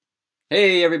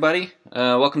Hey everybody,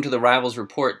 welcome to the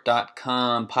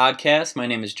RivalsReport.com podcast. My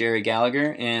name is Jerry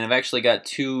Gallagher, and I've actually got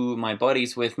two of my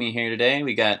buddies with me here today.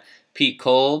 We got Pete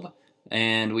Kolb,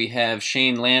 and we have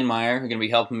Shane Landmeier, who are going to be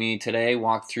helping me today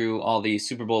walk through all the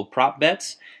Super Bowl prop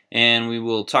bets, and we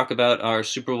will talk about our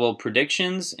Super Bowl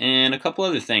predictions and a couple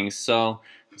other things. So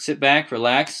sit back,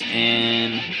 relax,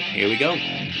 and here we go.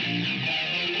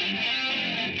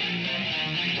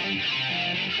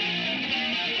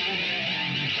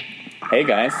 Hey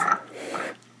guys.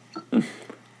 Yo.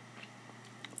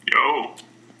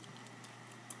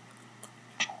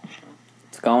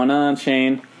 What's going on,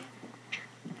 Shane?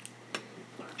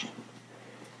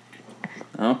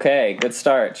 Okay, good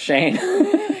start. Shane,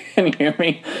 can you hear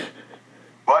me?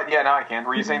 What? Yeah, now I can.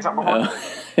 Were you saying something before?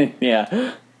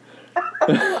 Yeah.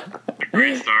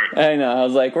 Great start. I know. I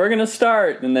was like, we're going to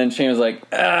start. And then Shane was like,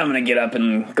 I'm going to get up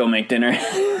and go make dinner.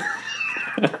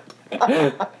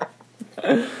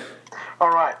 All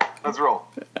right, let's roll.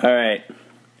 All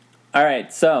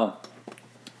right. So,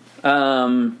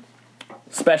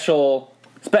 special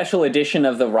edition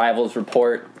of the Rivals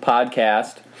Report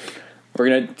podcast.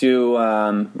 We're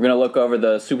gonna look over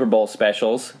the Super Bowl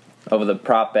specials, over the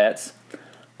prop bets.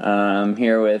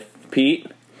 Here with Pete.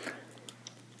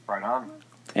 Right on.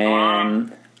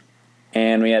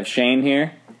 And we have Shane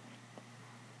here.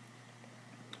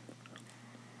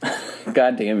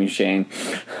 God damn you, Shane.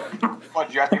 What,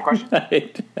 did you ask me a question?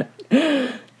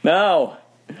 No.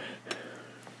 I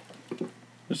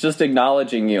was just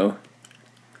acknowledging you.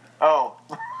 Oh.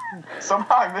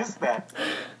 Somehow I missed that.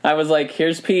 I was like,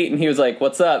 here's Pete, and he was like,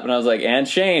 what's up? And I was like, and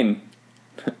Shane.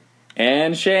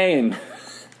 And Shane.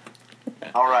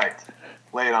 All right.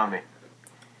 Lay it on me.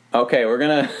 Okay, we're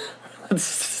gonna...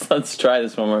 Let's try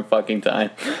this one more fucking time.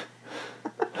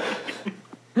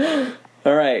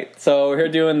 All right, so we're here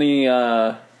doing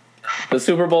the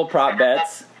Super Bowl prop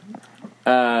bets.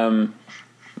 I'm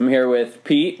here with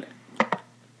Pete. How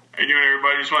you doing,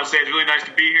 everybody? Just want to say it's really nice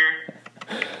to be here.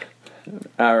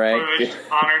 All right. Privileged,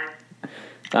 honored.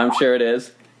 I'm sure it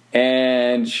is.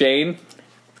 And Shane?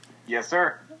 Yes,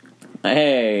 sir.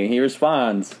 Hey, he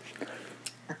responds.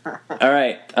 All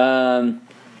right.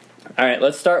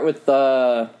 Let's start with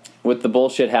the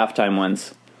bullshit halftime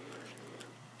ones.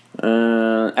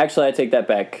 Actually, I take that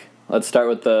back. Let's start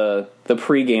with the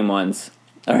pregame ones.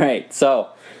 All right. So,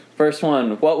 first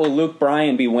one. What will Luke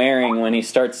Bryan be wearing when he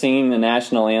starts singing the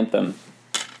national anthem?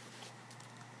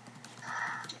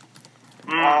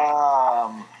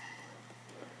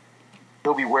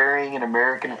 He'll be wearing an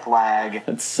American flag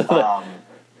So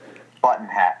button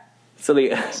hat. So the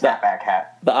Snapback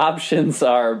hat. The options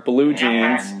are blue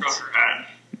jeans, Trucker hat.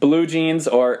 blue jeans,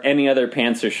 or any other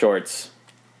pants or shorts.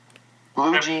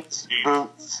 Blue jeans,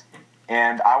 boots,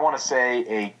 and I want to say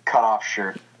a cutoff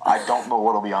shirt. I don't know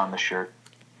what'll be on the shirt.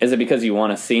 Is it because you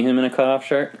want to see him in a cutoff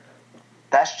shirt?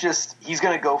 That's just, he's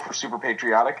going to go for super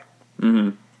patriotic.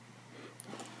 Mm-hmm.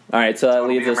 All right, so that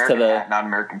leads us to the... hat, not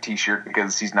American t-shirt,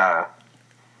 because he's not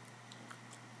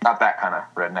that kind of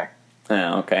redneck.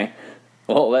 Oh, okay.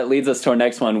 Well, that leads us to our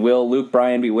next one. Will Luke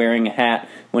Bryan be wearing a hat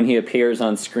when he appears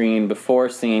on screen before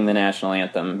singing the national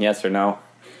anthem? Yes or no?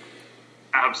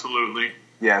 Absolutely.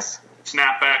 Yes.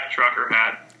 Snapback trucker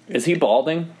hat. Is he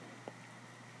balding?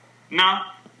 No.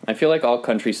 I feel like all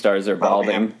country stars are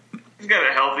balding. He's got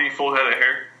a healthy, full head of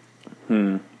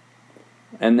hair.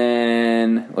 And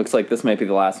then, looks like this might be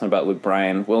the last one about Luke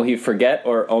Bryan. Will he forget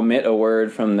or omit a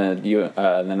word from the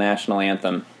national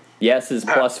anthem? Yes is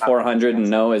plus 400 and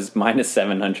no is minus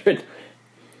 700.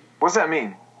 What's that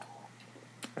mean?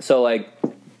 So, like,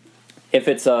 if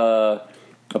it's a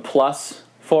plus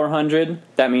 400,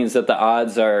 that means that the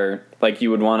odds are, like,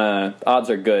 odds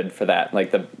are good for that.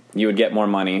 Like, you would get more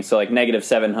money. So, like, negative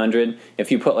 700,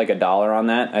 if you put, like, $1 on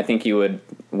that, I think you would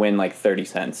win, like, 30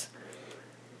 cents.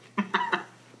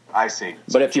 I see.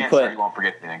 So But if you put... you won't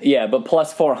forget anything. Yeah, but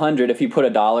plus 400, if you put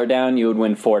 $1 down, you would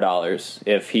win $4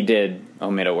 if he did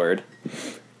omit a word.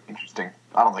 Interesting.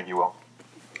 I don't think you will.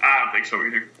 I don't think so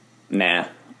either. Nah.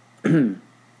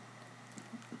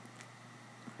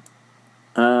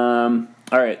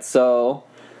 All right, so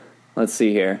let's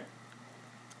see here.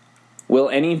 Will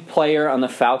any player on the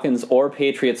Falcons or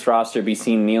Patriots roster be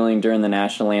seen kneeling during the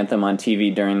national anthem on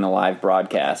TV during the live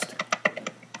broadcast?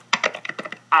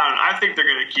 I think they're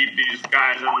going to keep these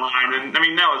guys in line, and I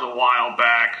mean that was a while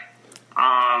back.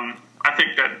 I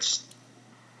think that's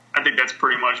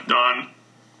pretty much done.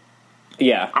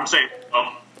 Yeah. I'm saying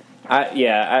no.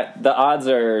 The odds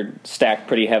are stacked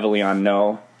pretty heavily on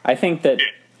no. I think that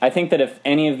if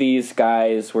any of these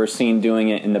guys were seen doing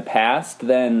it in the past,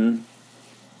 then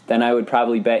I would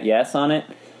probably bet yes on it.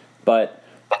 But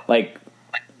like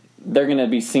they're going to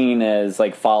be seen as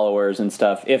like followers and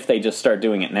stuff if they just start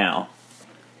doing it now.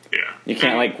 Yeah. You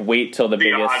can't like wait till the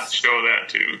biggest. Odds show that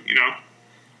too, you know.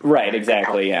 Right,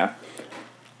 exactly, yeah.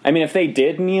 I mean, if they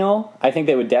did kneel, I think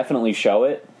they would definitely show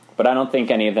it, but I don't think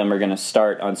any of them are going to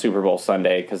start on Super Bowl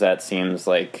Sunday because that seems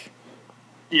like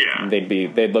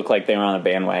they'd look like they were on a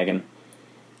bandwagon.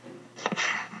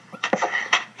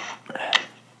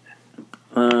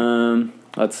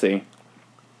 Let's see.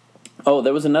 Oh,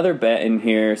 there was another bet in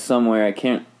here somewhere. I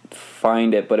can't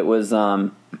find it, but it was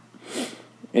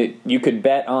you could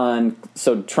bet on.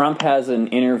 So Trump has an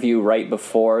interview right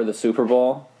before the Super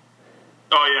Bowl.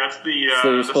 Oh yeah, it's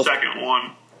the second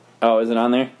one. Oh, is it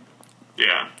on there?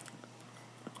 Yeah.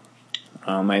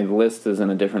 Oh, my list is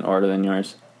in a different order than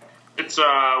yours. It's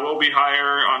will be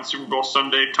higher on Super Bowl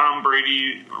Sunday. Tom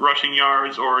Brady rushing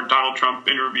yards or Donald Trump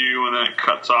interview, and then it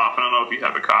cuts off. I don't know if you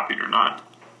have it copied or not.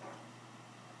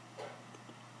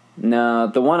 No,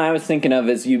 the one I was thinking of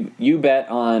is you bet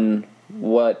on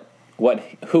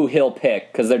who he'll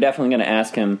pick because they're definitely going to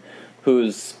ask him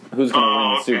who's going to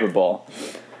win the Super Bowl.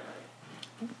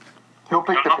 He'll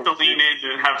pick I'll have to lean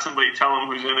in and have somebody tell him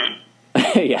who's in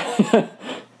it. Yeah,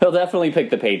 he'll definitely pick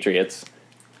the Patriots.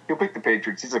 He'll pick the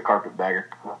Patriots. He's a carpetbagger.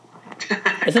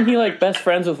 Isn't he like best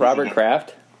friends with Robert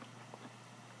Kraft?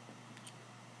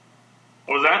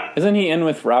 What was that? Isn't he in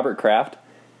with Robert Kraft?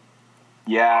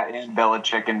 Yeah, and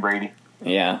Belichick and Brady.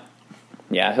 Yeah,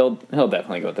 he'll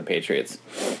definitely go with the Patriots.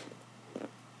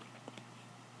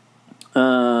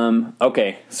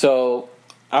 Okay, so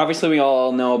obviously we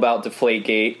all know about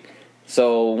Deflategate.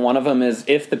 So one of them is,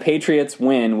 if the Patriots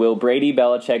win, will Brady,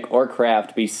 Belichick, or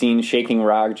Kraft be seen shaking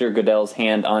Roger Goodell's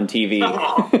hand on TV?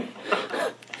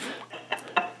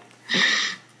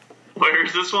 Where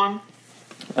is this one?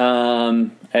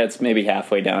 It's maybe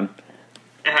halfway down.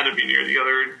 It had to be near the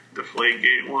other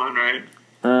Deflategate one, right?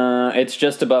 It's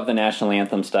just above the national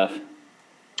anthem stuff.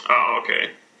 Oh,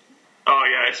 okay. Oh,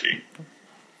 yeah, I see.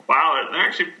 Wow, they're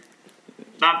actually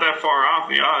not that far off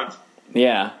the odds.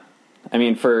 Yeah. I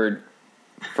mean, for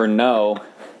no,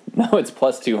 it's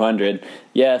plus 200.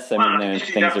 Yes, I mean,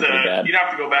 things are pretty bad. You'd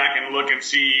have to go back and look and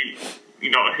see,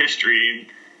 history's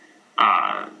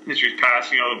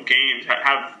past, games.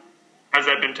 Has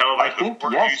that been televised? I think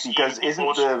yes, because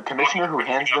isn't the commissioner who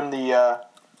hands them the?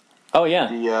 Oh yeah.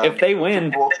 If they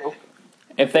win,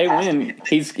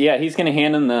 he's going to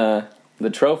hand them the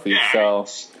trophy. Yeah, so,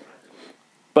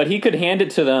 but he could hand it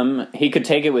to them. He could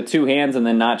take it with two hands and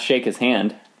then not shake his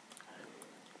hand.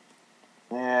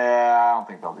 Yeah, I don't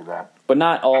think they'll do that. But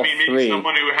not all maybe three.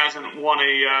 Someone who hasn't won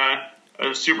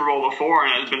a Super Bowl before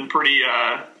and has been pretty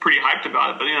hyped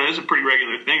about it. But it's a pretty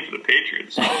regular thing for the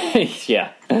Patriots. So.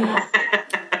 Yeah.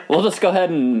 We'll just go ahead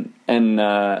and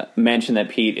mention that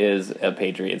Pete is a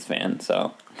Patriots fan,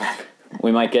 so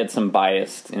we might get some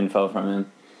biased info from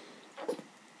him.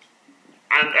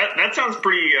 That sounds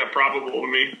pretty probable to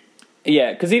me.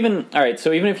 Yeah, because even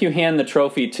if you hand the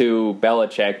trophy to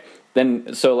Belichick,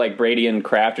 then so like Brady and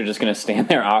Kraft are just going to stand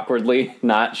there awkwardly,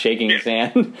 not shaking his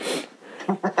hand.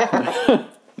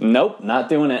 Nope, not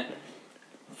doing it.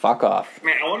 Fuck off.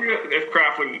 Man, I wonder if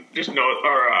Kraft would just know,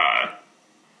 or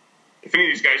if any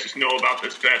of these guys just know about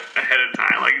this bet ahead of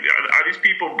time. Like, are these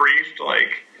people briefed?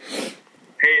 Like,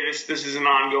 hey, this is an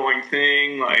ongoing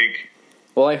thing. Like,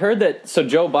 well, I heard that. So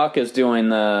Joe Buck is doing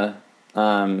the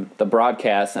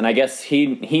broadcast, and I guess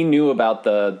he knew about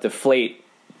the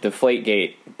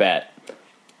Deflategate bet,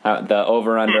 the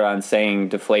over under on saying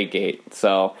Deflategate.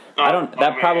 So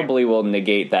probably will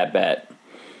negate that bet.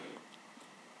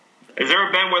 Is there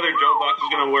a bet whether Joe Buck is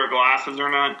going to wear glasses or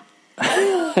not?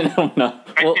 I don't know.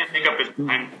 I can't make up his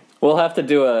mind. We'll have to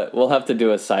do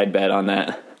a side bet on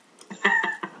that.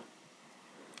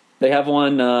 They have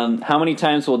one. How many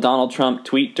times will Donald Trump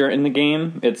tweet during the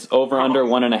game? It's over under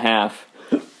 1.5.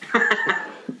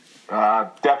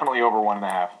 Definitely over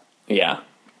 1.5. Yeah.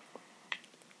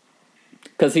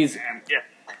 Because he's... Yeah.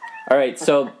 All right,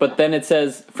 so, but then it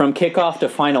says from kickoff to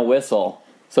final whistle.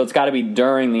 So it's got to be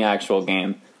during the actual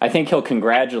game. I think he'll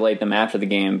congratulate them after the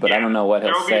game, but I don't know what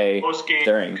he'll say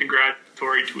during.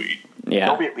 Congratulatory tweet. Yeah.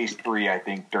 There'll be at least 3, I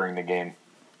think, during the game.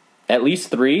 At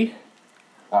least 3?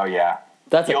 Oh, yeah.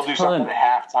 He'll do something at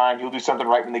halftime. He'll do something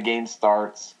right when the game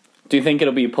starts. Do you think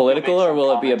it'll be political, or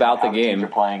will it be about the game? They're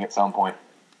playing at some point.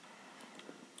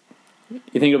 You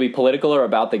think it'll be political or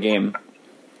about the game?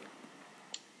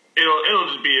 It'll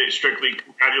just be a strictly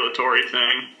congratulatory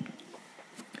thing.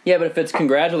 Yeah, but if it's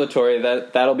congratulatory,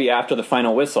 that'll be after the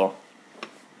final whistle.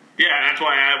 Yeah, that's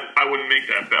why I wouldn't make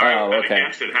that bet. I would bet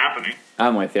against it happening.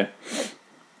 I'm with you.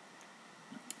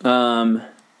 All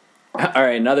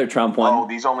right, another Trump one. Oh,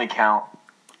 these only count.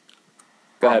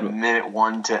 Go ahead. minute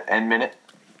 1 to end minute?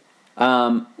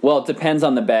 Well, it depends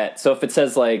on the bet. So if it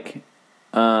says like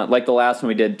the last one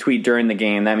we did, tweet during the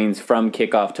game, that means from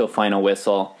kickoff till final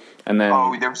whistle. And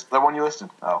then There's the one you listed?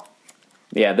 Oh.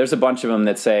 Yeah, there's a bunch of them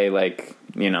that say like,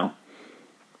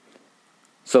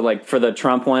 so like for the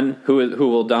Trump one, who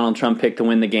will Donald Trump pick to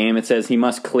win the game? It says he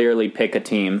must clearly pick a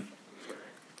team.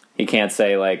 He can't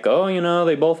say like,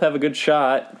 they both have a good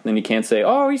shot. Then he can't say,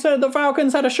 he said the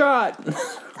Falcons had a shot.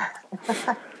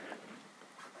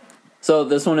 So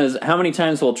this one is, how many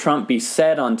times will Trump be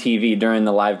said on TV during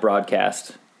the live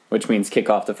broadcast? Which means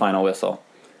kickoff to final whistle.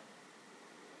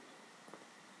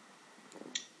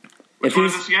 Which one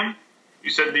is this again? You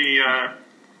said the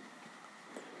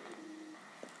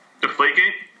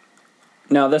Deflategate?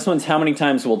 No, this one's how many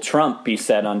times will Trump be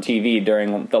said on TV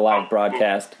during the live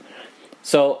broadcast.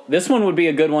 So this one would be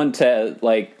a good one to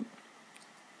like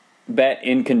bet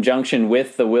in conjunction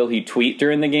with the will he tweet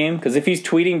during the game, because if he's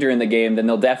tweeting during the game, then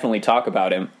they'll definitely talk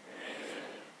about him.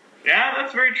 Yeah,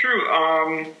 that's very true.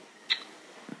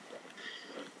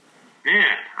 Man,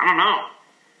 I don't know.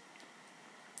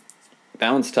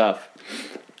 That one's tough.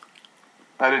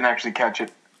 I didn't actually catch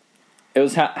it. It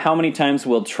was how many times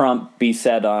will Trump be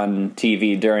said on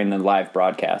TV during the live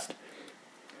broadcast?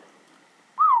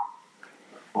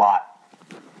 A lot.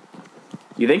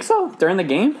 You think so? During the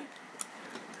game?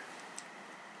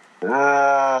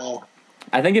 I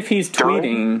think if he's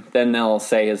tweeting, then they'll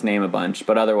say his name a bunch.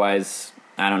 But otherwise,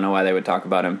 I don't know why they would talk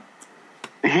about him.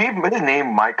 His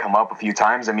name might come up a few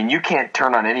times. I mean, you can't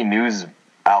turn on any news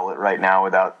outlet right now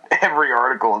without every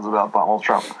article is about Donald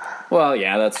Trump. Well,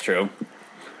 yeah, that's true.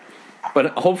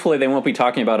 But hopefully they won't be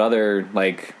talking about other,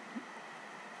 like,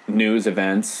 news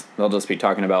events. They'll just be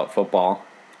talking about football.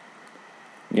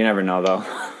 You never know, though.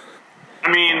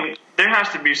 I mean, there has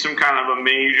to be some kind of a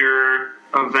major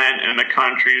event in the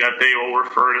country that they will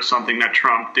refer to something that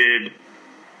Trump did,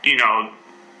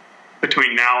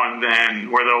 between now and then,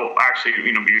 where they'll actually,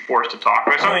 be forced to talk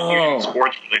about something huge in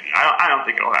sports. I don't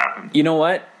think it'll happen. You know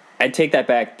what? I take that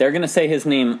back. They're going to say his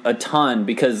name a ton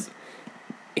because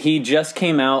he just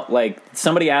came out, like,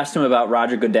 somebody asked him about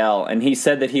Roger Goodell, and he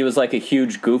said that he was like a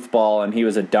huge goofball and he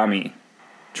was a dummy.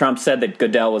 Trump said that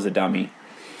Goodell was a dummy.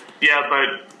 Yeah,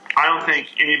 but I don't think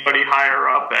anybody higher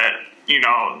up at,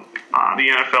 the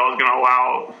NFL is going to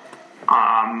allow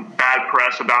bad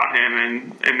press about him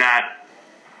in that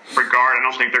regard. I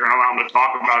don't think they're going to allow him to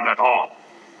talk about it at all.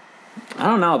 I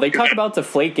don't know. They talk about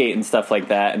Deflategate and stuff like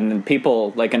that, and then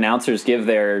people, like announcers, give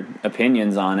their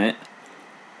opinions on it.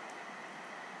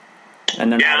 And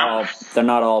they're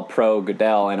not all pro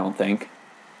Goodell, I don't think.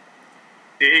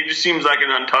 He just seems like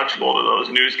an untouchable to those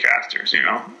newscasters,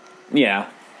 Yeah.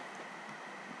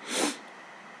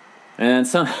 And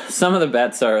some of the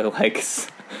bets are like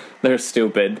they're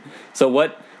stupid. So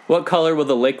what color will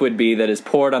the liquid be that is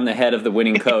poured on the head of the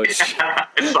winning coach? I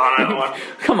saw that one.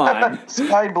 Come on.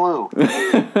 Sky blue.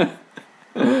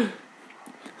 That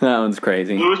one's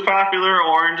crazy. Blue is popular,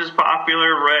 orange is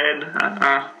popular,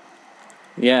 red.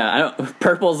 Yeah,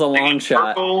 purple's a long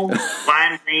shot. Purple,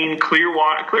 lime green, clear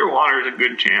water. Clear water is a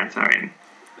good chance. I mean,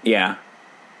 yeah.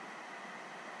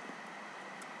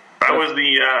 If I was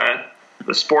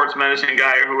the sports medicine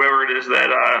guy or whoever it is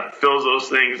that fills those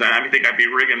things, I think I'd be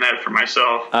rigging that for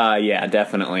myself. Yeah,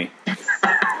 definitely.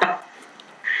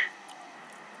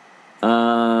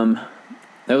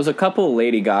 There was a couple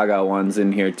Lady Gaga ones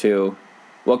in here too.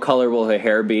 What color will her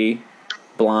hair be?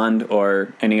 Blonde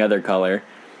or any other color?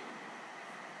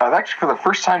 Actually, for the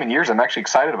first time in years, I'm actually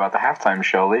excited about the halftime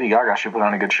show. Lady Gaga should put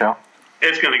on a good show.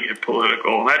 It's going to get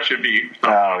political. That should be.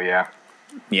 Oh, yeah.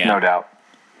 Yeah. No doubt.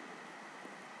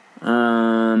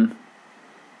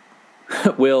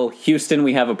 Will Houston,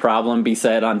 we have a problem be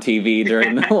said on TV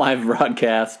during the live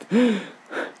broadcast?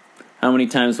 How many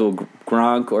times will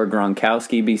Gronk or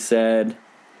Gronkowski be said?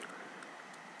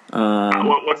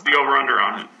 What's the over-under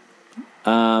on it?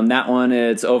 That one,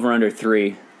 it's over-under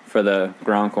 3 for the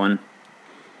Gronk one.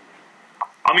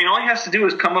 I mean, all he has to do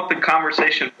is come up in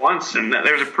conversation once, and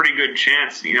there's a pretty good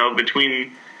chance,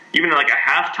 between even like a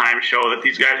halftime show that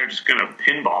these guys are just going to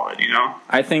pinball it,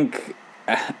 I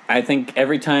think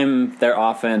every time their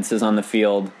offense is on the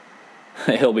field,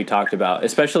 he'll be talked about.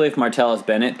 Especially if Martellus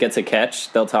Bennett gets a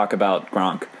catch, they'll talk about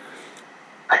Gronk.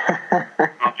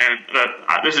 And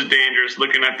this is dangerous.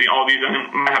 Looking at all these,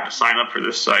 I might have to sign up for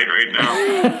this site right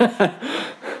now.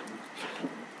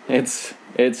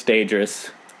 It's dangerous.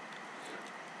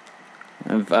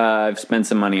 I've spent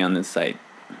some money on this site.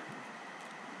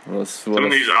 Some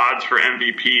of these odds for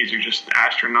MVPs are just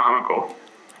astronomical.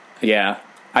 Yeah.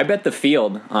 I bet the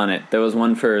field on it. There was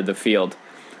one for the field.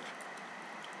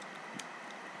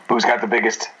 Who's got the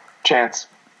biggest Chance.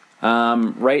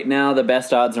 Right now, the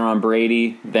best odds are on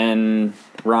Brady, then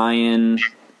Ryan,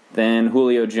 then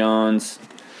Julio Jones,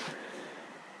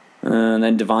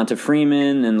 then Devonta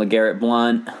Freeman, and LeGarrette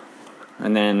Blount,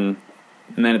 and then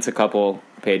it's a couple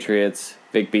Patriots,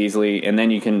 Vic Beasley, and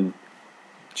then you can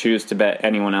choose to bet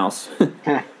anyone else.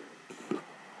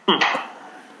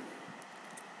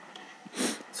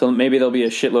 So maybe there'll be a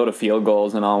shitload of field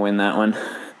goals, and I'll win that one.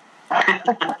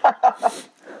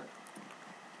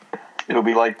 It'll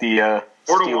be like the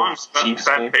 4-1 Chiefs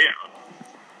that game. payout.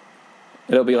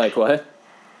 It'll be like what?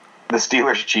 The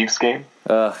Steelers-Chiefs game.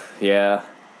 Yeah.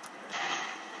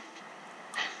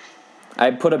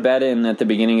 I put a bet in at the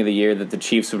beginning of the year that the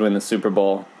Chiefs would win the Super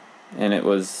Bowl, and it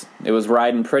was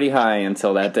riding pretty high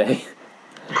until that day.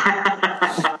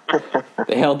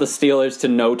 They held the Steelers to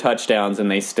no touchdowns,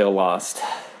 and they still lost.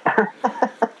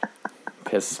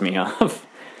 Pisses me off.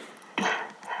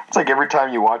 It's like every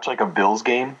time you watch like a Bills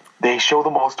game, they show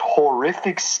the most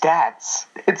horrific stats.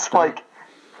 It's like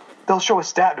they'll show a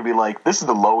stat to be like, this is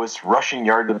the lowest rushing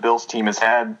yard the Bills team has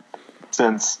had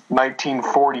since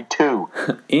 1942.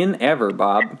 In ever,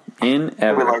 Bob. In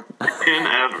ever.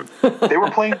 They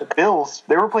were playing the Bills.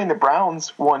 They were playing the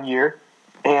Browns one year,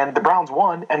 and the Browns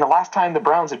won. And the last time the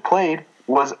Browns had played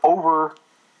was over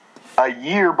a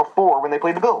year before when they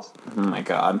played the Bills. Oh my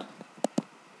God.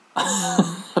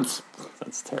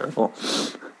 That's terrible.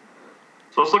 So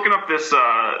I was looking up this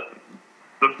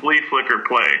the flea flicker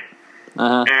play,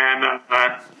 and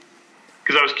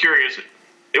because I was curious,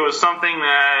 it was something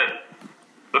that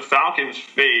the Falcons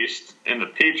faced and the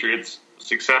Patriots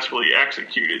successfully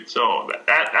executed. So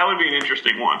that would be an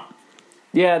interesting one.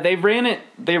 Yeah, they ran it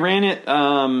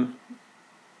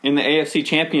in the AFC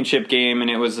Championship game, and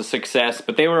it was a success.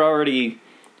 But they were already,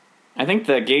 I think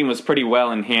the game was pretty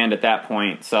well in hand at that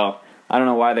point. So I don't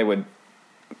know why they would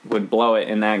blow it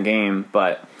in that game.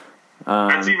 But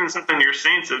that's even something your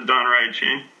Saints have done, right,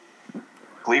 Shane?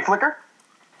 Flea flicker?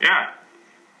 Yeah.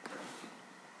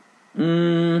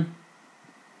 I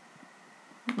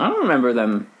don't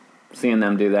remember seeing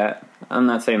them do that. I'm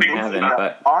not saying they haven't,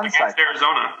 but against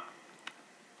Arizona.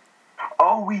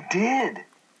 Oh, we did.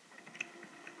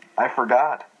 I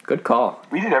forgot. Good call.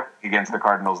 We did everything against the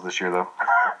Cardinals this year, though.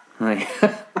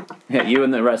 Yeah, you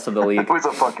and the rest of the league. It was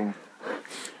a fucking...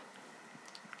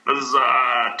 This is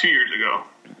 2 years ago.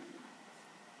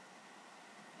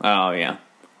 Oh, yeah.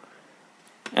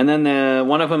 And then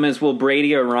one of them is, will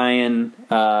Brady or Ryan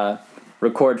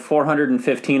record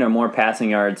 415 or more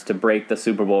passing yards to break the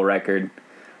Super Bowl record?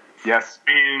 Yes.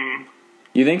 I mean...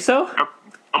 You think so?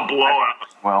 A blowout.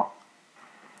 Well...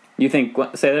 You think...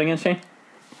 Say that again, Shane?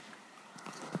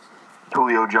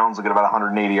 Julio Jones will get about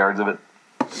 180 yards of it.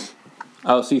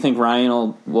 Oh, so you think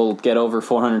Ryan will get over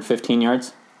 415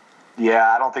 yards?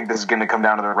 Yeah, I don't think this is going to come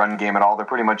down to the run game at all. They're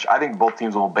pretty much... I think both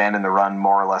teams will abandon the run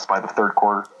more or less by the third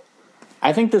quarter.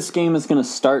 I think this game is going to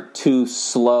start too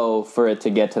slow for it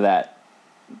to get to that,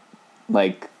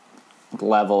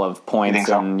 level of points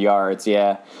and yards.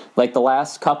 Yeah. Like the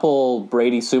last couple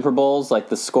Brady Super Bowls,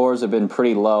 the scores have been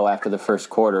pretty low after the first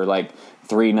quarter, 3-0,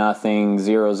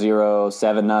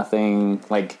 0-0,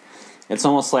 7-0. It's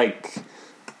almost like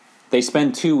they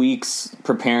spend 2 weeks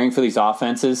preparing for these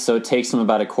offenses, so it takes them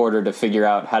about a quarter to figure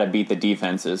out how to beat the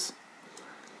defenses.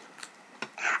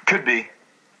 Could be.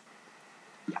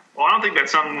 Well, I don't think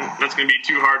that's something that's going to be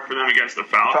too hard for them against the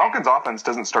Falcons. The Falcons' offense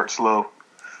doesn't start slow.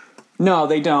 No,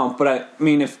 they don't. But I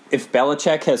mean, if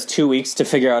Belichick has 2 weeks to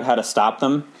figure out how to stop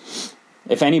them,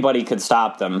 if anybody could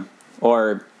stop them,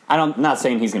 or I'm not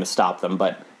saying he's going to stop them,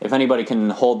 but if anybody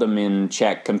can hold them in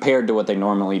check compared to what they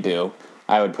normally do,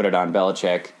 I would put it on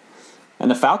Belichick. And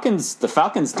the Falcons'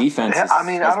 defense. I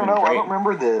don't know. I don't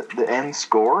remember the end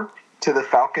score to the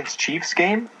Falcons-Chiefs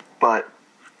game, but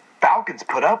Falcons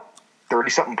put up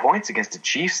 30-something points against the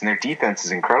Chiefs, and their defense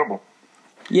is incredible.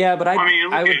 Yeah, but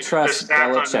I would trust the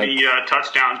stats Belichick. On the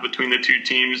touchdowns between the two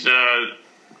teams.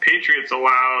 Patriots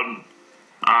allowed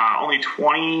only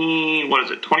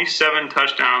 27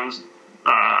 touchdowns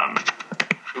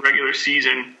the regular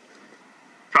season.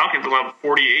 Falcons allowed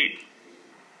 48.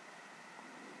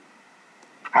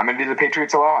 How many did the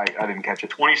Patriots allow? I didn't catch it.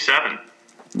 27.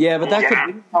 Yeah, but that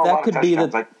could be the.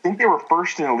 I think they were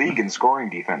first in the league in scoring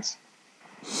defense.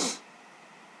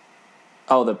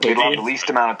 Oh, the Patriots. They allowed the least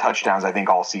amount of touchdowns, I think,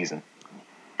 all season.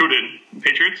 Who did?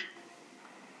 Patriots?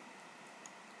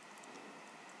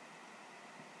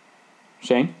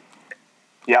 Shane?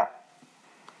 Yeah.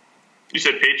 You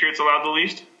said Patriots allowed the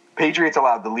least? Patriots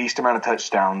allowed the least amount of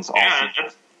touchdowns all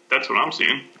season. That's what I'm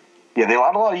seeing. Yeah, they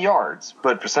allowed a lot of yards,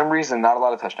 but for some reason, not a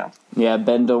lot of touchdowns. Yeah,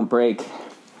 bend don't break.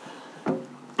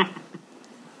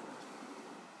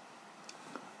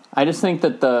 I just think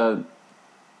that the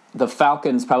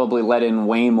Falcons probably let in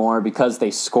way more because they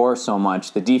score so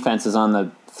much. The defense is on the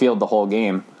field the whole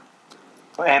game.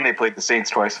 And they played the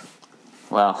Saints twice.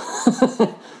 Well,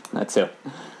 that too.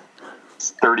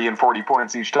 It's 30 and 40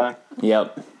 points each time.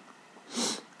 Yep.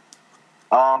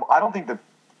 I don't think the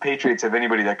Patriots have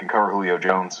anybody that can cover Julio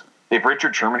Jones. If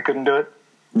Richard Sherman couldn't do it.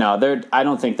 No, I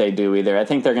don't think they do either. I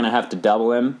think they're going to have to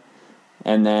double him.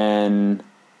 And then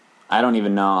I don't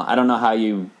even know. I don't know how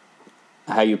you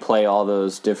play all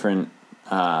those different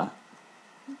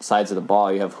sides of the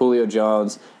ball. You have Julio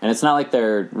Jones, and it's not like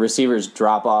their receivers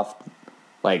drop off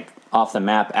the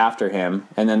map after him,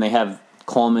 and then they have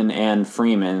Coleman and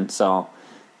Freeman, so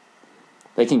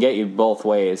they can get you both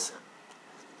ways.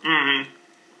 Mm-hmm.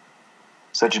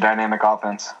 Such a dynamic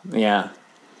offense. Yeah.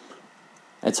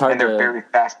 It's hard and they're very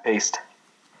fast-paced.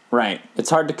 Right. It's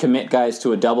hard to commit guys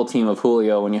to a double team of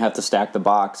Julio when you have to stack the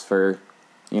box for,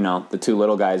 the two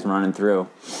little guys running through.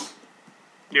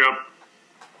 Yep.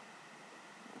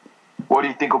 What do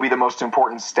you think will be the most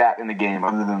important stat in the game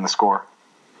other than the score?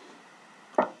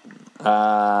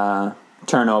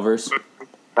 Turnovers.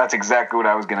 That's exactly what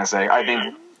I was going to say. I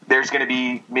think there's going to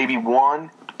be maybe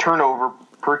one turnover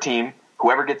per team.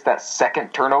 Whoever gets that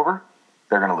second turnover,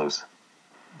 they're going to lose.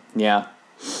 Yeah.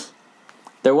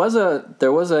 There was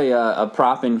a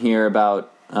prop in here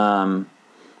about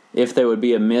if there would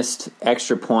be a missed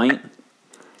extra point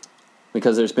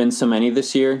because there's been so many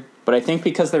this year. But I think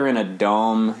because they're in a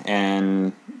dome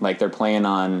and they're playing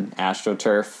on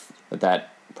AstroTurf,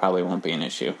 that probably won't be an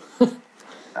issue.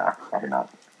 No, probably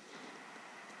not.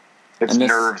 It's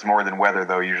nerves more than weather,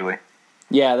 though, usually.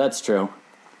 Yeah, that's true.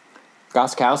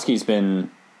 Gostkowski's been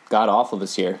god-awful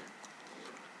this year.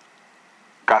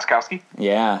 Gostkowski?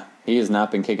 Yeah, he has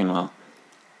not been kicking well.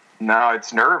 No,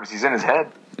 it's nerves. He's in his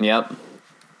head. Yep.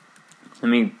 Let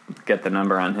me get the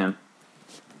number on him.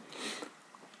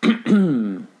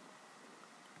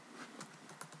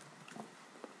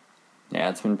 Yeah,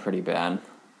 it's been pretty bad.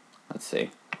 Let's see.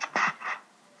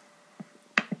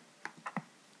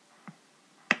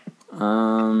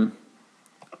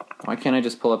 Why can't I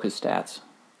just pull up his stats?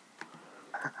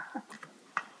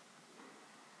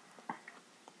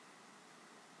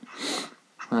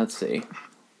 Let's see.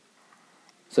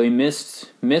 So he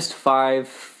missed 5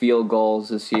 field goals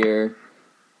this year,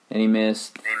 and he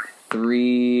missed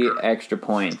 3 extra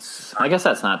points. I guess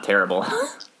that's not terrible.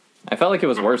 I felt like it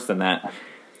was worse than that.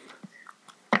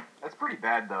 That's pretty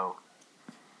bad, though.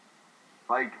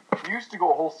 You used to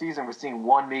go a whole season with seeing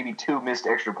 1, maybe 2 missed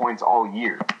extra points all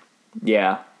year.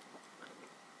 Yeah.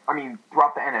 I mean,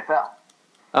 throughout the NFL.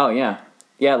 Oh, yeah.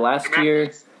 Yeah, last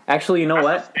year... Actually, you know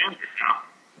what?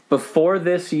 Before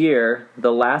this year,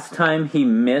 the last time he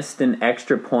missed an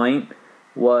extra point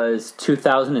was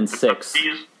 2006.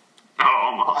 Oh,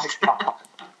 almost.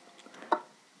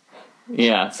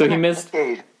 Yeah, so he missed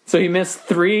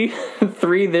 3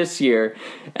 this year,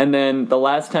 and then the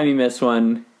last time he missed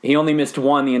one, he only missed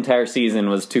 1 the entire season,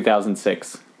 was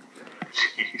 2006.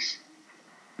 Jeez.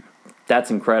 That's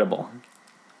incredible.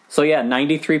 So yeah,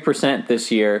 93%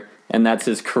 this year, and that's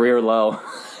his career low.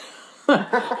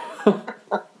 Earning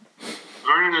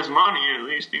his money, at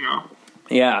least,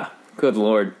 Yeah, good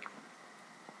Lord.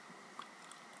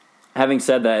 Having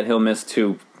said that, he'll miss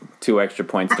two extra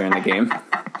points during the game.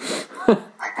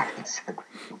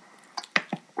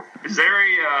 Is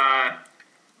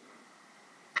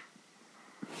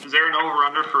there an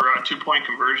over-under for 2-point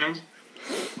conversions?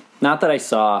 Not that I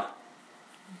saw.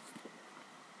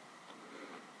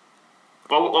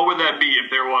 What would that be if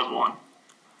there was one?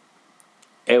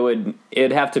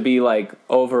 It'd have to be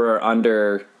over or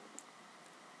under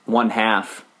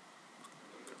 1/2.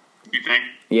 You think?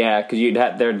 Yeah, because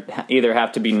there'd either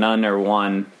have to be none or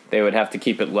 1. They would have to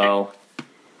keep it low.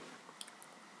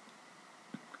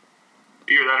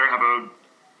 Either that or have a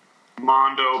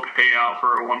Mondo payout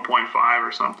for a 1.5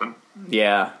 or something.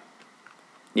 Yeah.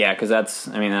 Yeah, because that's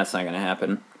not going to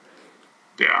happen.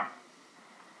 Yeah.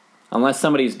 Unless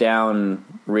somebody's down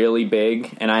really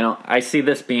big, and I see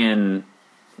this being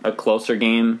a closer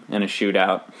game and a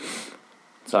shootout.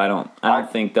 So I don't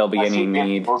think there'll be any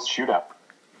need. A close shootout.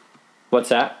 What's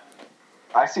that?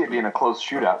 I see it being a close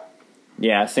shootout.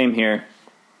 Yeah, same here.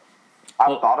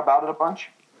 I've thought about it a bunch,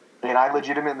 and I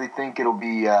legitimately think it'll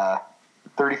be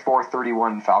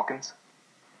 34-31 Falcons.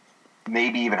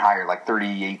 Maybe even higher,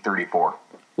 38-34.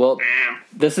 Well, Damn.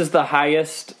 This is the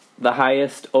highest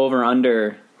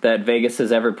over-under that Vegas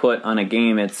has ever put on a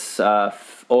game. It's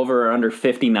over or under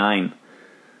 59.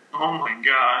 Oh my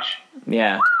gosh.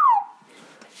 Yeah.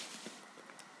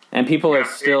 And people are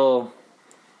still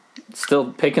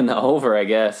picking the over, I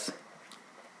guess.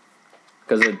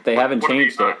 Because they haven't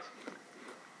changed it.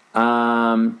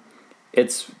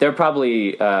 They're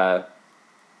probably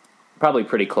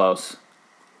pretty close.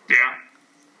 Yeah.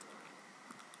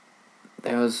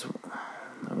 There was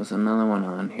another one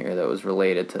on here that was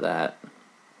related to that.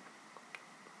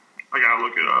 I gotta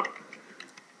look it up.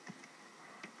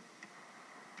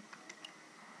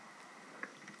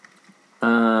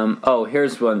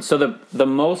 Here's one. So the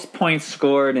most points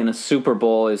scored in a Super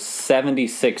Bowl is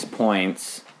 76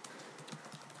 points.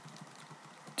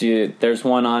 There's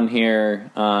one on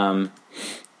here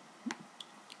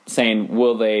saying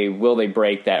will they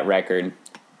break that record?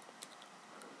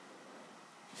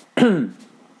 Just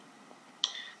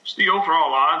the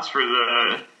overall odds for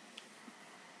the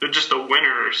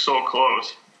winner are so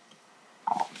close.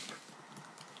 I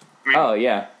mean, Oh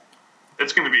yeah.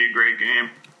 It's going to be a great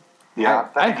game. Yeah,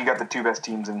 I think you got the two best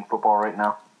teams in football right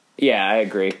now. Yeah, I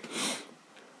agree.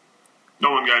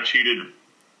 No one got cheated.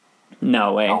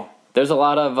 No way. No. There's a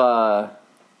lot of I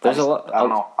don't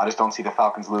know. I just don't see the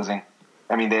Falcons losing.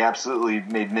 I mean, they absolutely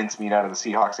made mincemeat out of the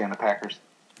Seahawks and the Packers.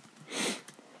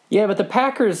 Yeah, but the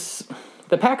Packers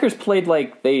played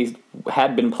like they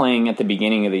had been playing at the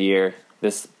beginning of the year.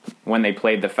 When they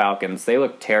played the Falcons, they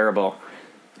looked terrible.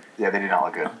 Yeah, they did not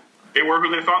look good. They were who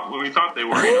we thought they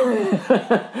were. You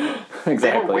know?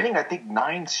 Exactly. They were winning, I think,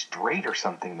 9 straight or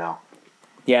something, though.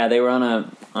 Yeah, they were on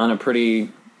a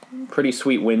pretty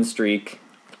sweet win streak,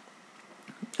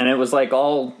 and it was like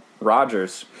all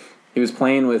Rodgers. He was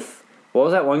playing with, what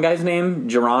was that one guy's name?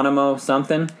 Geronimo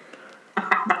something.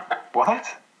 What?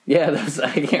 Yeah,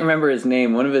 I can't remember his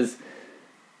name. One of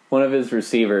his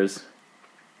receivers.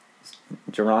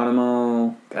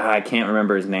 Geronimo. God, I can't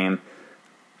remember his name.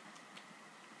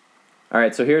 All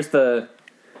right, so here's the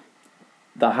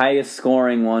highest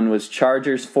scoring one was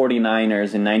Chargers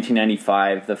 49ers in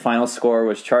 1995. The final score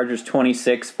was Chargers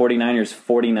 26, 49ers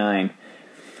 49.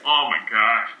 Oh my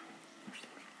gosh.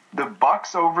 The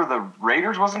Bucks over the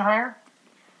Raiders wasn't higher?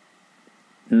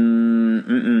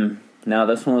 No,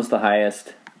 this one was the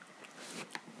highest.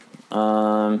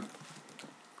 Let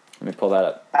me pull that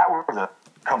up. That was a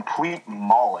complete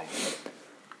mauling.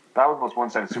 That was the most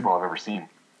one-sided Super Bowl I've ever seen.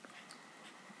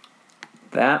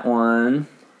 That one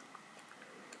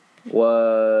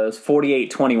was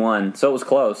 48-21, so it was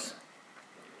close.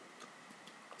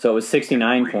 So it was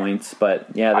 69 points, but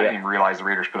yeah. I didn't even realize the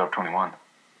Raiders put up 21.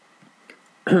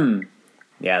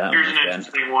 Yeah, that Here's one an was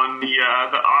interesting one. The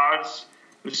odds,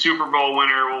 the Super Bowl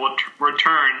winner will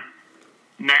return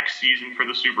next season for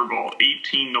the Super Bowl,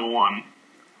 18-1.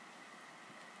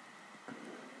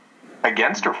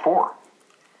 Against or for?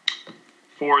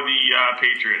 For the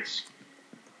Patriots.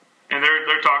 And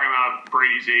they're talking about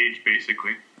Brady's age,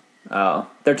 basically. Oh,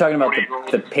 they're talking about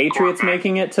the Patriots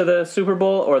making it to the Super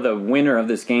Bowl, or the winner of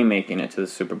this game making it to the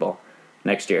Super Bowl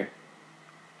next year?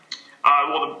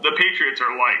 Well, the Patriots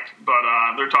are liked, but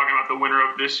they're talking about the winner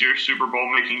of this year's Super Bowl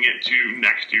making it to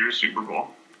next year's Super Bowl.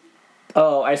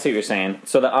 Oh, I see what you're saying.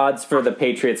 So the odds for the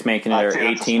Patriots making it are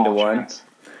 18-1.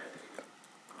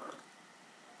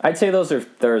 I'd say those are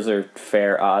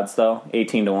fair odds, though.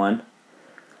 18-1.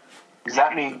 Does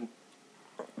that mean?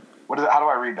 How do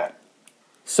I read that?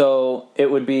 So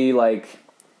it would be like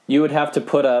you would have to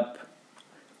put up,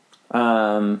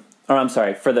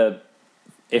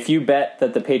 if you bet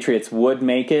that the Patriots would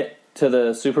make it to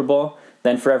the Super Bowl,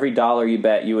 then for every dollar you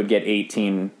bet, you would get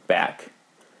 18 back.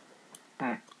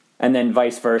 And then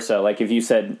vice versa. Like if you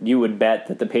said you would bet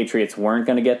that the Patriots weren't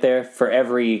going to get there, for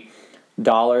every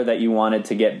dollar that you wanted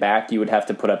to get back, you would have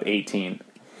to put up 18.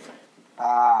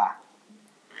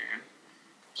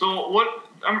 So what?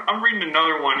 I'm reading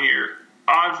another one here.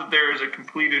 Odds that there is a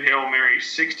completed Hail Mary,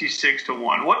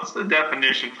 66-1. What's the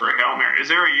definition for a Hail Mary? Is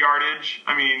there a yardage?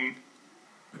 I mean,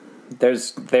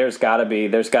 there's got to be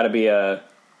a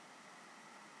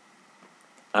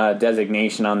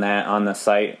designation on that on the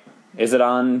site. Is it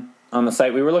on the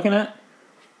site we were looking at?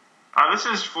 This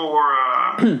is for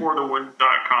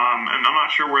forthewin.com, and I'm not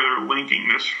sure where they're linking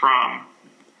this from.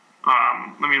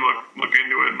 Let me look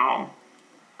into it, and I'll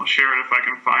share it if I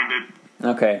can find it.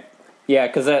 Okay. Yeah,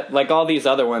 because like all these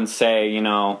other ones say,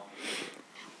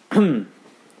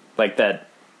 like that,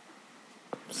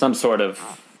 some sort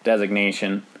of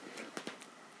designation.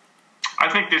 I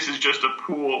think this is just a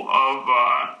pool of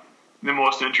the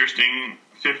most interesting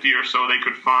 50 or so they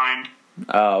could find.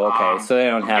 Oh, okay. So they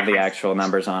don't have the actual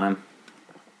numbers on them.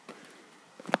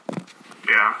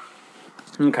 Yeah.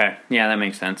 Okay. Yeah, that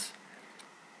makes sense.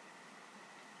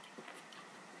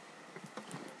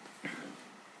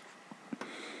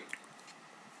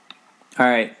 All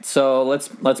right, so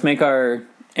let's make our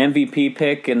MVP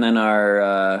pick and then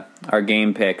our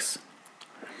game picks.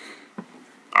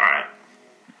 All right.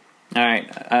 All right.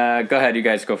 Go ahead. You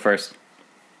guys go first.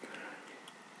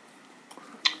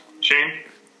 Shane?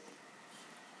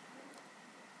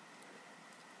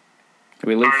 Did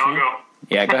we lose All right, I'll Shane? go.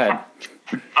 Yeah, go ahead.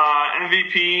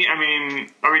 MVP, I mean,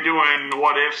 are we doing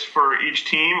what ifs for each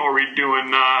team, or are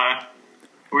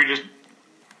we just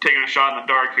taking a shot in the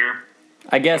dark here?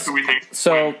 I guess Who we think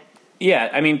so. win?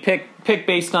 Yeah, I mean, pick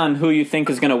based on who you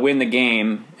think is going to win the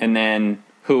game, and then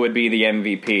who would be the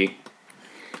MVP.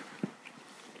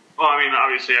 Well, I mean,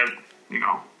 obviously,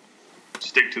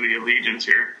 stick to the allegiance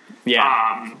here.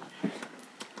 Yeah.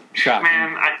 Shocking.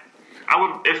 Man, I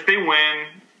would, if they win,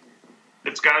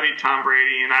 it's got to be Tom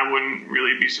Brady, and I wouldn't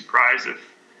really be surprised if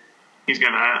he's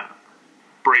going to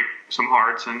break some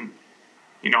hearts and,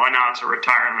 announce a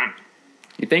retirement.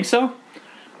 You think so?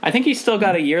 I think he's still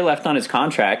got a year left on his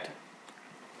contract.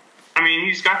 I mean,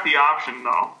 he's got the option,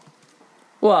 though.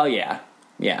 Well, yeah.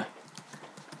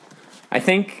 I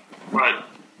think... But,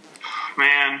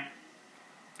 man,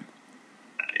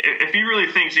 if he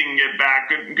really thinks he can get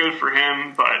back, good for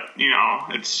him, but,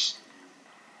 it's...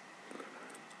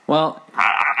 Well...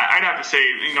 I'd have to say,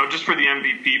 just for the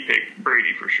MVP pick,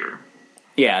 Brady for sure.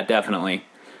 Yeah, definitely.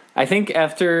 I think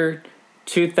after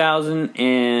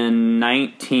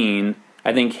 2019,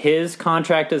 I think his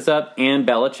contract is up and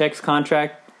Belichick's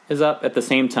contract is up at the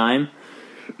same time.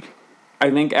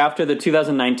 I think after the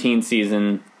 2019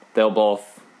 season, they'll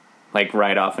both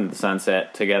ride off into the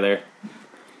sunset together.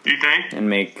 Do you think? And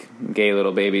make gay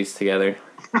little babies together.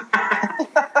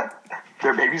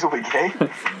 Their babies will be gay?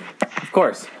 Of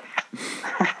course.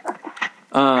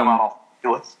 Come on, I'll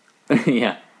do it.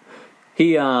 Yeah.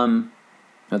 He,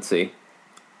 let's see.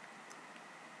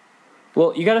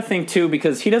 Well, you got to think, too,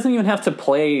 because he doesn't even have to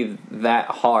play that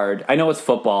hard. I know it's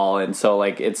football, and so,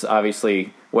 it's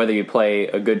obviously whether you play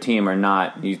a good team or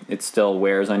not, it still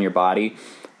wears on your body.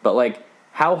 But,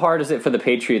 how hard is it for the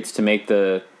Patriots to make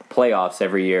the playoffs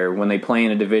every year when they play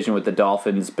in a division with the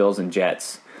Dolphins, Bills, and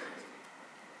Jets?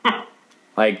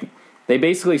 They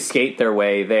basically skate their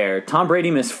way there. Tom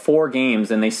Brady missed 4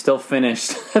 games, and they still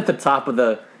finished at the top of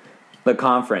the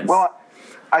conference. Well,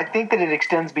 I think that it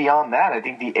extends beyond that. I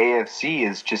think the AFC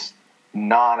is just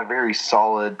not a very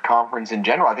solid conference in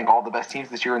general. I think all the best teams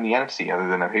this year are in the NFC, other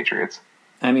than the Patriots.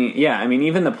 I mean,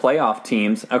 even the playoff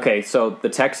teams. Okay, so the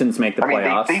Texans make the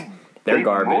playoffs. They're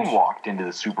garbage. They moonwalked into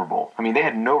the Super Bowl. I mean, they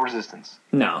had no resistance.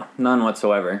 No, none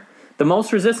whatsoever. The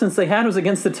most resistance they had was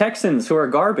against the Texans, who are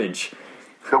garbage.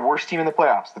 The worst team in the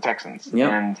playoffs, the Texans.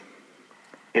 Yep. And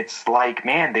it's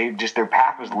man, their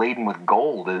path was laden with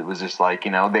gold. It was just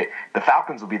the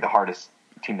Falcons will be the hardest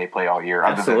team they play all year.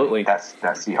 Absolutely. Other than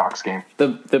that Seahawks game.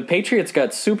 The Patriots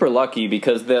got super lucky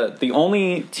because the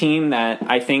only team that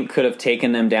I think could have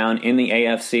taken them down in the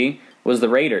AFC was the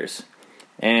Raiders.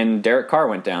 And Derek Carr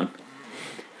went down.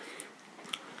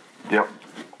 Yep.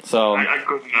 So I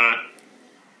couldn't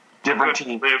different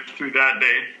team live through that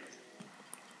day.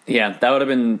 Yeah, that would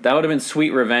have been sweet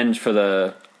revenge for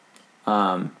the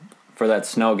for that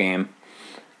snow game.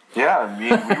 Yeah, we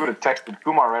would have texted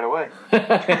Kumar right away.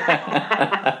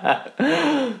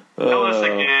 Tell us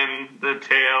again the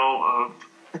tale of.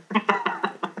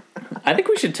 I think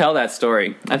we should tell that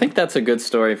story. I think that's a good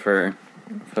story for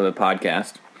the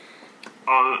podcast.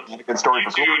 Oh, a good story.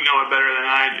 You know it better than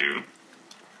I do.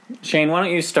 Shane, why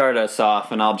don't you start us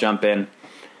off and I'll jump in.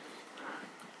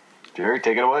 Jerry,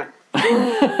 take it away.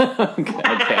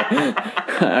 Okay.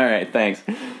 All right, thanks.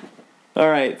 All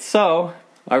right, so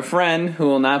our friend, who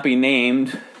will not be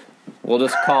named, we'll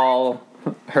just call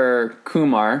her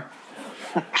Kumar.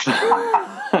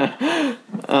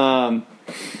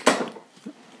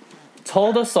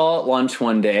 Told us all at lunch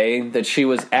one day that she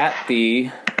was at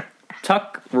the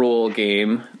tuck rule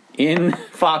game in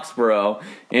Foxborough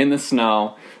in the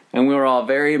snow, and we were all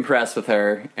very impressed with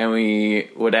her, and we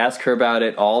would ask her about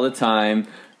it all the time.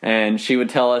 And she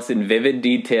would tell us in vivid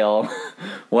detail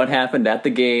what happened at the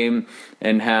game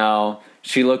and how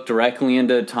she looked directly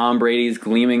into Tom Brady's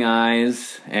gleaming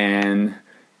eyes and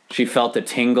she felt a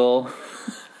tingle.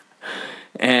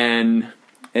 And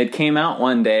it came out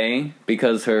one day,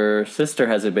 because her sister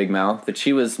has a big mouth, that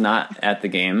she was not at the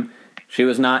game. She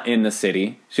was not in the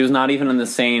city. She was not even on the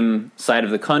same side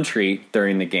of the country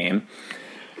during the game.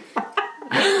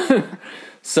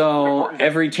 So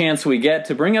every chance we get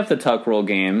to bring up the tuck rule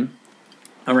game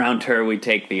around her, we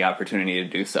take the opportunity to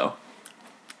do so.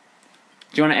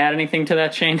 Do you want to add anything to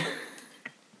that, Shane?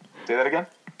 Say that again?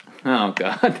 Oh,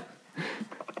 God.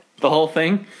 The whole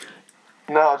thing?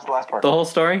 No, it's the last part. The whole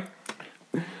story?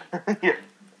 Yeah.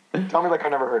 Tell me like I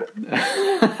never heard it.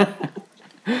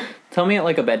 Tell me it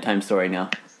like a bedtime story now.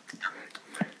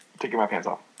 Taking my pants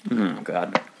off. Oh,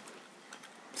 God.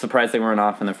 Surprised they weren't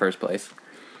off in the first place.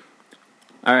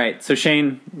 All right, so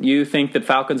Shane, you think the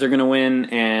Falcons are going to win,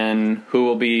 and who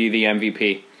will be the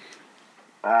MVP?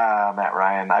 Matt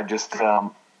Ryan. I just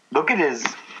look at his.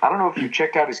 I don't know if you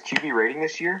checked out his QB rating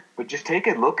this year, but just take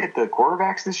a look at the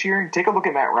quarterbacks this year and take a look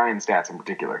at Matt Ryan's stats in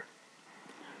particular.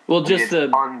 Well, it's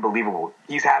unbelievable.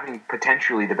 He's having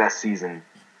potentially the best season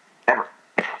ever.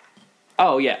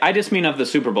 Oh, yeah. I just mean of the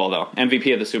Super Bowl, though.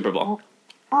 MVP of the Super Bowl.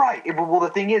 Right. Well, the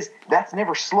thing is, that's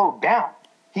never slowed down.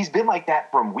 He's been like that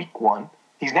from week one.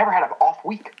 He's never had an off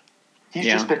week. He's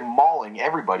just been mauling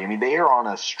everybody. I mean, they are on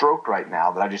a stroke right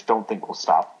now that I just don't think will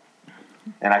stop.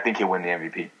 And I think he'll win the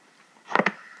MVP.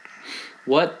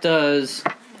 What does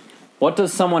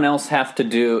someone else have to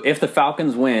do, if the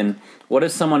Falcons win, what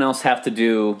does someone else have to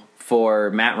do for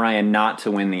Matt Ryan not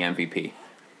to win the MVP?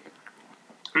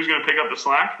 Who's going to pick up the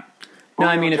slack? No,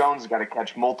 I mean, Jones has got to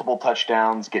catch multiple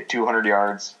touchdowns, get 200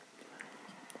 yards.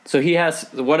 So he has.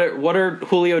 What are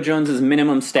Julio Jones's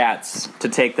minimum stats to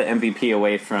take the MVP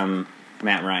away from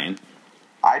Matt Ryan?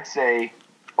 I'd say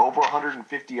over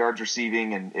 150 yards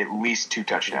receiving and at least 2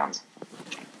 touchdowns.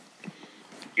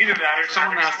 Either that or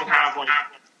someone has to have like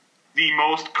the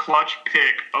most clutch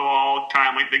pick of all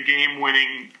time, like the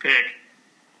game-winning pick.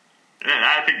 And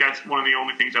I think that's one of the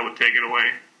only things that would take it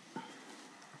away.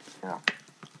 Yeah.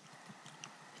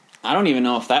 I don't even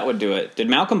know if that would do it. Did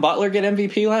Malcolm Butler get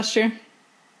MVP last year?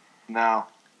 No.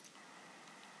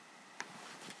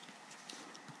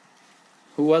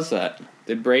 Who was that?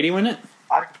 Did Brady win it?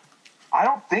 I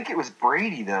don't think it was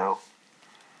Brady, though.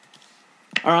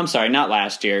 Or I'm sorry, not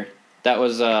last year. That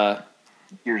was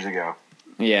years ago.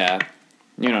 Yeah.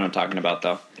 You know what I'm talking about,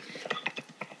 though.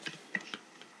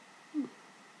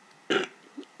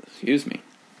 Excuse me.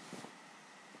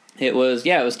 It was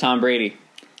Tom Brady.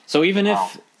 So even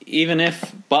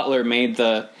if Butler made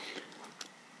the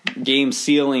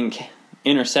game-sealing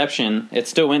interception, it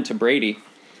still went to Brady.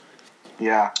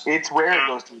 Yeah, it's rare it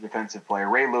goes to the defensive player.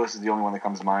 Ray Lewis is the only one that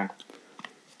comes to mind.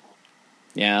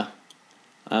 Yeah.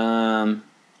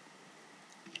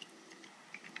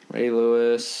 Ray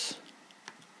Lewis.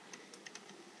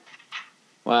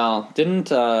 Well,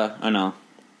 didn't... oh, no.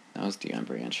 That was Deion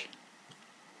Branch.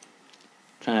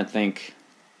 Trying to think.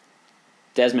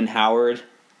 Desmond Howard.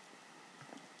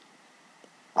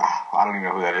 I don't even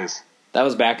know who that is. That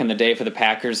was back in the day for the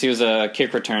Packers. He was a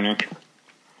kick returner.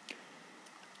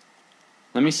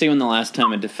 Let me see when the last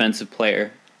time a defensive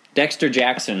player. Dexter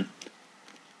Jackson.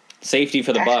 Safety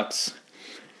for the Bucks.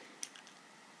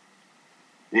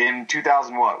 In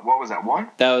 2000 what? What was that, 1?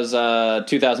 That was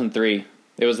 2003.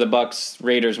 It was the Bucks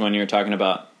Raiders one you were talking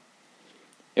about.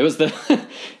 It was the second.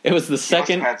 He must have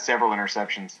had several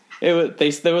interceptions.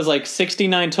 There was like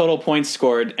 69 total points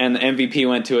scored, and the MVP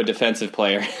went to a defensive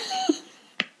player.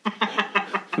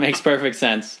 Makes perfect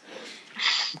sense.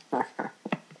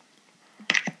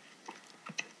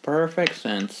 Perfect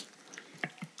sense.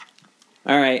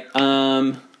 All right.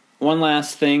 One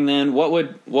last thing then. What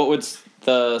would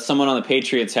someone on the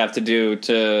Patriots have to do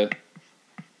to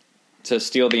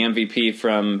steal the MVP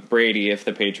from Brady if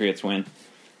the Patriots win?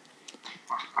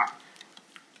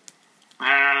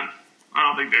 I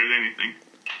don't think there's anything.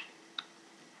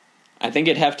 I think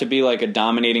it'd have to be like a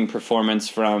dominating performance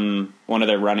from one of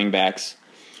their running backs.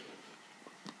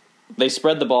 They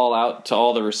spread the ball out to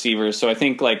all the receivers, so I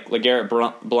think like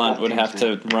LeGarrette Blount would have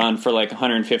to run for like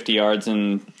 150 yards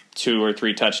and 2 or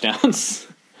 3 touchdowns.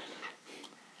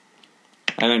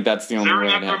 I think that's the only way it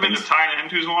happens. Has there ever been a tight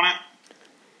end who's won it?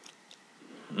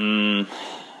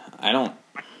 I don't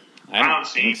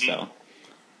think so.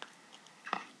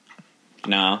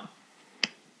 No.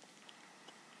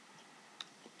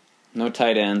 No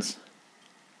tight ends.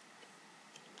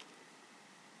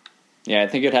 Yeah, I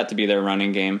think it'd have to be their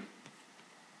running game.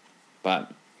 But,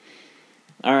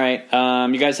 all right.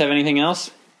 You guys have anything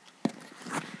else?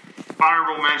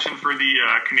 Honorable mention for the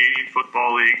Canadian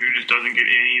Football League, who just doesn't get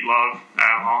any love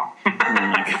at all. Oh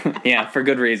my God. Yeah, for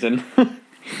good reason.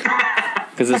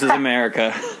 Because this is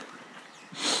America.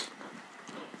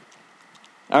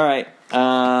 All right.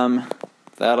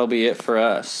 That'll be it for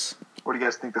us. What do you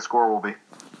guys think the score will be?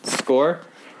 Score?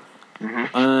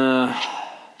 Mm-hmm.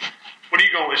 What are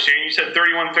you going with, Shane? You said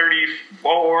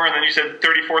 31-34, and then you said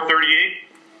 34-38?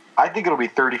 I think it'll be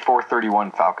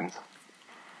 34-31 Falcons.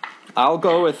 I'll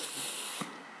go with...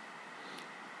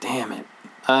 Damn it.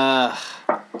 I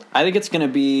think it's going to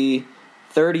be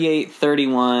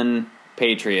 38-31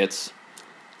 Patriots.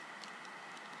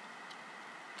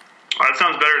 Well, that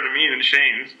sounds better to me than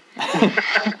Shane's.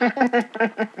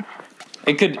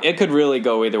 It could really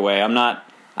go either way. I'm not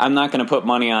going to put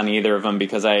money on either of them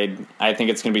because I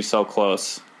think it's going to be so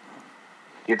close.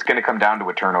 It's going to come down to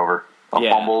a turnover. a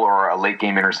fumble or a late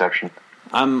game interception.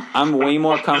 I'm way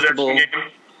more comfortable.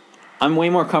 I'm way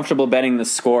more comfortable betting the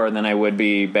score than I would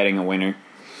be betting a winner.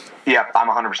 Yeah, I'm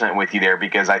 100% with you there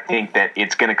because I think that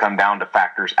it's going to come down to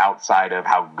factors outside of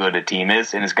how good a team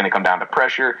is, and it's going to come down to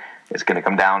pressure. It's going to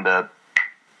come down to,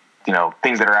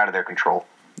 things that are out of their control.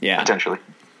 Yeah, potentially.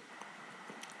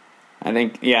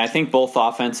 I think both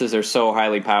offenses are so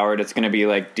highly powered. It's going to be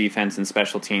like defense and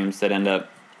special teams that end up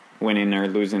winning or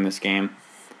losing this game.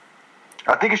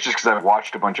 I think it's just because I've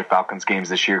watched a bunch of Falcons games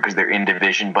this year because they're in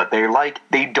division, but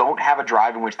they don't have a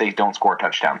drive in which they don't score a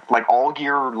touchdown. Like all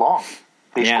year long.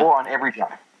 They score on every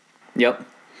drive. Yep.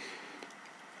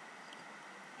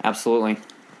 Absolutely.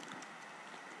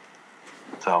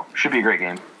 So, should be a great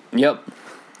game. Yep.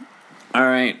 All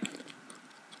right.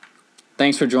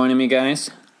 Thanks for joining me, guys.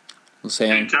 We'll say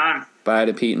anytime. Bye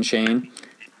to Pete and Shane.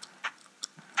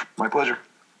 My pleasure.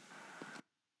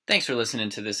 Thanks for listening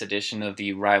to this edition of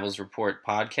the Rivals Report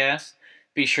podcast.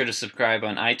 Be sure to subscribe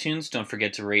on iTunes. Don't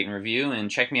forget to rate and review.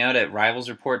 And check me out at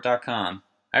rivalsreport.com.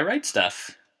 I write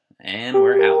stuff. And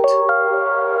we're out.